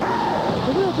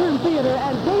The Wiltern Theater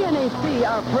and KNAC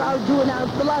are proud to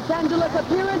announce the Los Angeles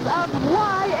appearance of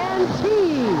Y&T.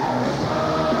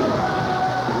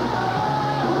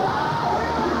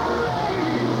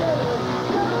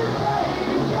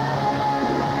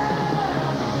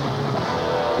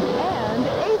 And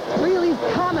Frehley's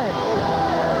Comet.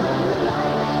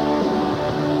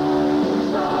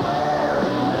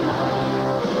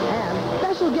 And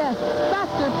special guest,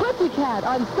 Faster Pussycat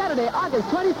on Saturday, August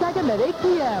 22nd at 8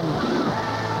 p.m.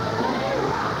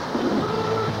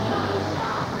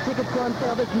 Tickets go on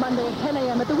sale this Monday at 10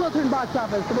 a.m. at the Wiltern box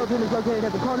office. The Wiltern is located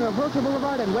at the corner of Wilshire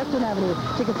Boulevard and Western Avenue.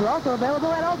 Tickets are also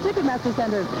available at all Ticketmaster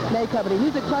centers, May Company,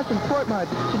 Music Plus, and Sport Mart.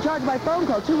 To charge by phone,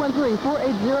 call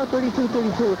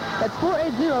 213-480-3232. That's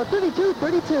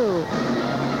 480-3232.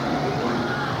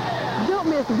 Don't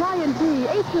miss Y&T,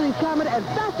 Frehley's Comet, and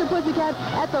Faster Pussycat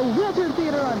at the Wiltern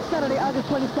Theater on Saturday, August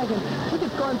 22nd.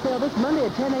 Tickets go on sale this Monday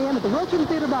at 10 a.m. at the Wiltern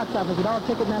Theater box office at all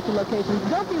Ticketmaster locations.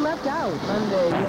 Don't be left out. Monday.